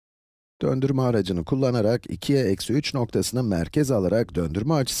Döndürme aracını kullanarak 2'ye eksi 3 noktasını merkez alarak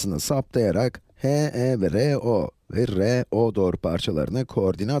döndürme açısını saptayarak HE ve RO doğruparçalarını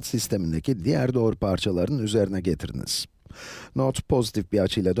koordinat sistemindeki diğer doğruparçaların üzerine getiriniz. Not, pozitif bir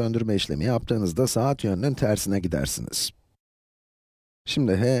açıyla döndürme işlemi yaptığınızda saat yönünün tersine gidersiniz.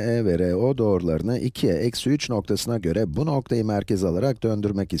 Şimdi HE ve RO doğrularını 2'ye eksi 3 noktasına göre bu noktayı merkez alarak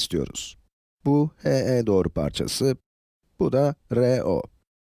döndürmek istiyoruz. Bu HE doğruparçası, bu da RO.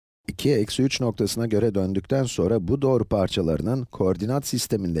 2'ye eksi 3 noktasına göre döndükten sonra bu doğruparçalarının koordinat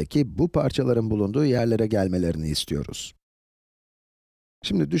sistemindeki bu parçaların bulunduğu yerlere gelmelerini istiyoruz.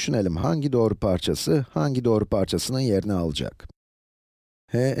 Şimdi düşünelim hangi doğruparçası hangi doğruparçasının yerini alacak?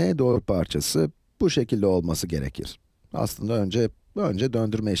 HE doğruparçası bu şekilde olması gerekir. Aslında önce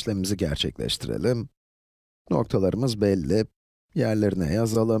döndürme işlemimizi gerçekleştirelim. Noktalarımız belli. Yerlerine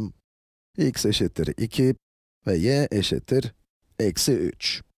yazalım. X eşittir 2 ve y eşittir eksi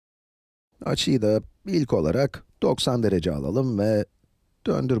 3. Açıyı da ilk olarak 90 derece alalım ve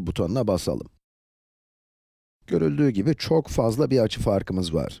döndür butonuna basalım. Görüldüğü gibi çok fazla bir açı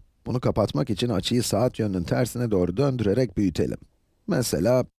farkımız var. Bunu kapatmak için açıyı saat yönünün tersine doğru döndürerek büyütelim.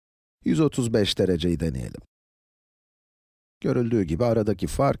 Mesela 135 dereceyi deneyelim. Görüldüğü gibi aradaki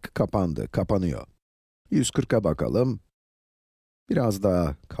fark kapanıyor. 140'a bakalım. Biraz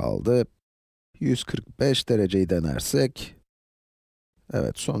daha kaldı. 145 dereceyi denersek,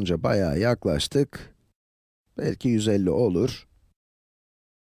 evet, sonuca bayağı yaklaştık. Belki 150 olur.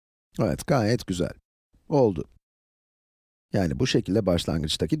 Evet, gayet güzel. Oldu. Yani bu şekilde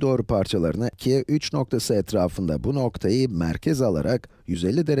başlangıçtaki doğru parçalarını 2'ye 3 noktası etrafında bu noktayı merkez alarak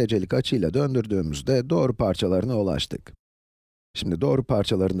 150 derecelik açıyla döndürdüğümüzde doğru parçalarına ulaştık. Şimdi doğru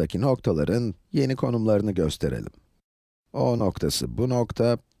parçalarındaki noktaların yeni konumlarını gösterelim. O noktası bu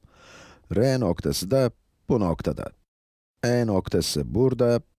nokta, R noktası da bu noktada. E noktası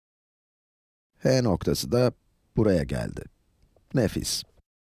burada, H noktası da buraya geldi. Nefis.